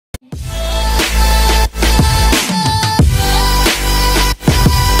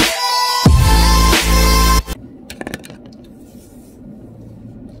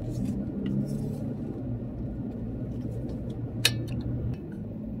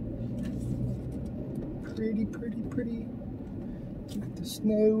Pretty, pretty, pretty. Got the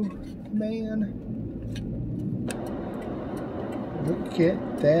snowman. Look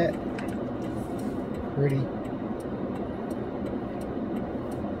at that. Pretty.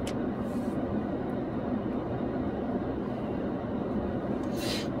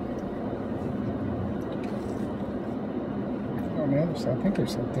 On the other side, I think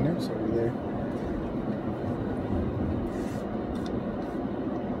there's something else over there.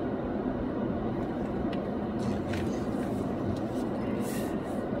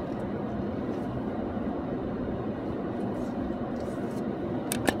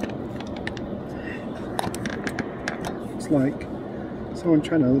 Like someone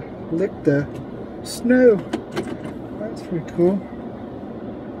trying to lick the snow. That's pretty cool.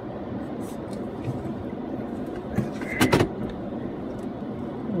 I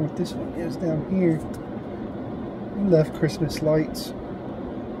don't know what this one is down here. I love Christmas lights.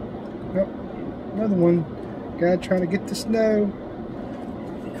 Oh, another one. Guy trying to get the snow.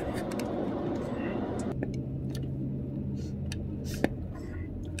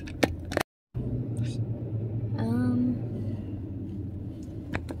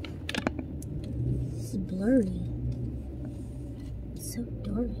 It's blurry. It's so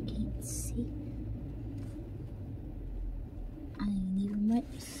dark I can't see. I ain't even much.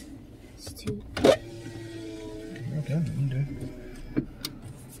 It's too. Well done, Linda.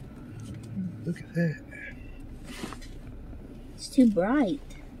 Look at that. It's too bright.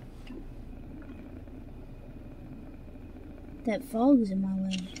 That fog's in my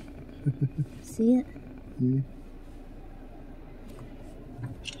way. See it? Yeah.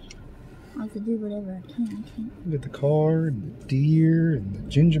 I have to do whatever I can. I can't. Look at the car and the deer and the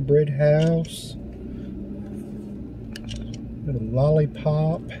gingerbread house. Little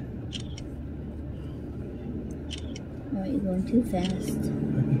lollipop. Oh, you're going too fast.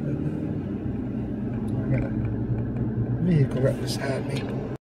 I got a vehicle right beside me.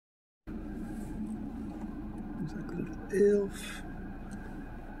 Looks like a little elf.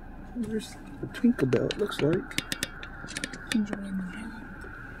 There's a twinkle bell, it looks like. Gingerbread in the back.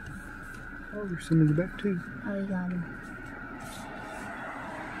 Oh, there's some in the back too. Oh, we got him.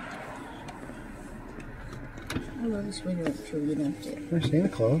 I love this window until we get up there. There's Santa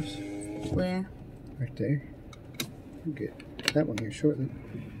Claus. Where? Right there. We'll get that one here shortly.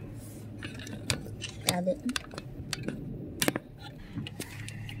 Got it.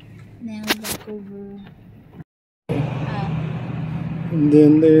 Now back over. And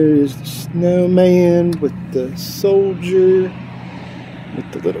then there is the snowman with the soldier. With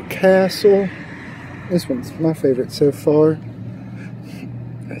the little castle. This one's my favorite so far.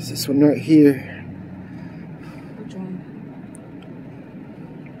 There's this one right here. Which one?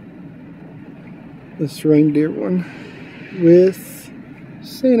 This reindeer one with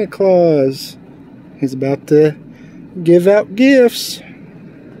Santa Claus. He's about to give out gifts.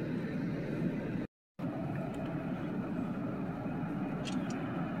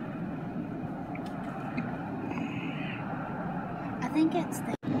 I think it's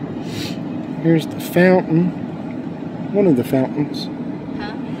the. Here's the fountain. One of the fountains.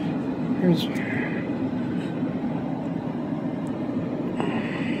 Huh? Here's